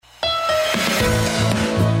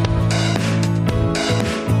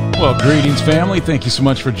Well, greetings, family. Thank you so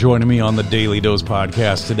much for joining me on the Daily Dose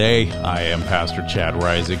podcast today. I am Pastor Chad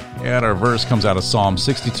Rising, and our verse comes out of Psalm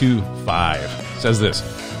 62:5. It says this: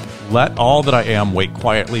 "Let all that I am wait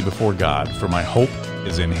quietly before God, for my hope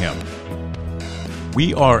is in Him."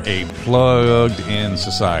 We are a plugged-in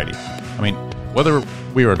society. I mean, whether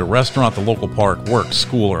we are at a restaurant, the local park, work,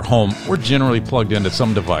 school, or home, we're generally plugged into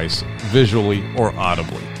some device, visually or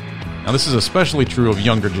audibly. Now, this is especially true of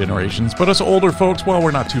younger generations, but us older folks, well, we're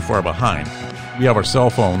not too far behind. We have our cell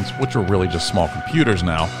phones, which are really just small computers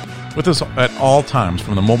now, with us at all times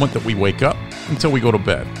from the moment that we wake up until we go to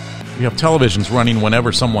bed. We have televisions running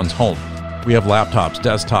whenever someone's home. We have laptops,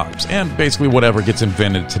 desktops, and basically whatever gets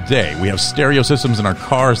invented today. We have stereo systems in our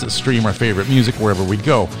cars that stream our favorite music wherever we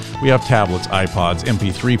go. We have tablets, iPods,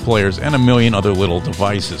 MP3 players, and a million other little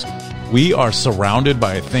devices. We are surrounded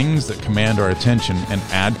by things that command our attention and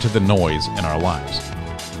add to the noise in our lives.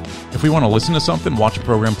 If we want to listen to something, watch a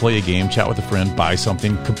program, play a game, chat with a friend, buy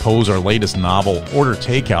something, compose our latest novel, order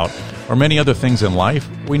takeout, or many other things in life,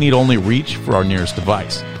 we need only reach for our nearest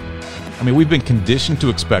device. I mean, we've been conditioned to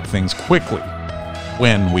expect things quickly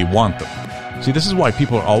when we want them. See, this is why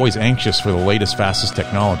people are always anxious for the latest, fastest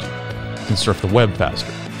technology. You can surf the web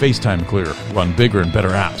faster, FaceTime clearer, run bigger and better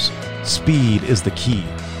apps. Speed is the key.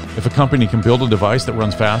 If a company can build a device that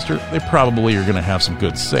runs faster, they probably are going to have some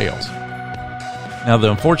good sales. Now,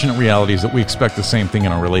 the unfortunate reality is that we expect the same thing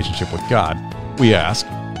in our relationship with God. We ask,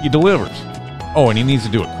 He delivers. Oh, and He needs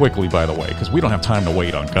to do it quickly, by the way, because we don't have time to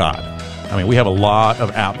wait on God. I mean, we have a lot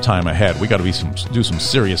of app time ahead. We got to do some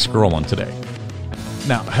serious scrolling today.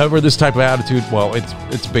 Now, however, this type of attitude, well,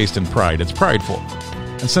 it's based in pride. It's prideful.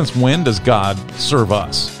 And since when does God serve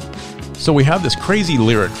us? So we have this crazy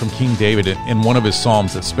lyric from King David in one of his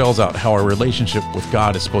Psalms that spells out how our relationship with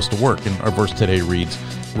God is supposed to work. And our verse today reads,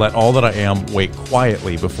 "Let all that I am wait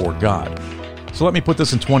quietly before God." So let me put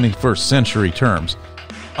this in 21st century terms.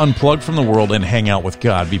 Unplug from the world and hang out with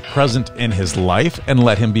God. Be present in His life and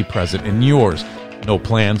let Him be present in yours. No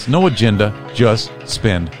plans, no agenda, just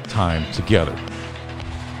spend time together.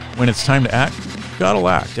 When it's time to act, God will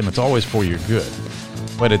act, and it's always for your good.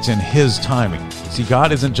 But it's in His timing. See,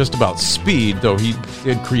 God isn't just about speed, though He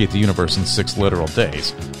did create the universe in 6 literal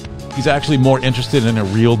days. He's actually more interested in a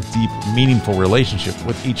real, deep, meaningful relationship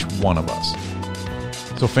with each one of us.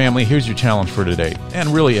 So family, here's your challenge for today,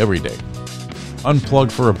 and really every day.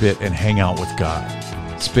 Unplug for a bit and hang out with God.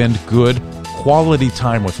 Spend good, quality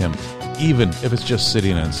time with Him, even if it's just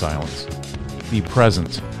sitting in silence. Be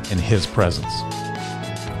present in His presence.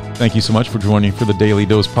 Thank you so much for joining for the Daily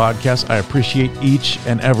Dose podcast. I appreciate each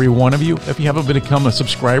and every one of you. If you haven't become a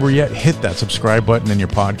subscriber yet, hit that subscribe button in your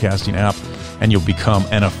podcasting app, and you'll become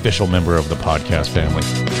an official member of the podcast family.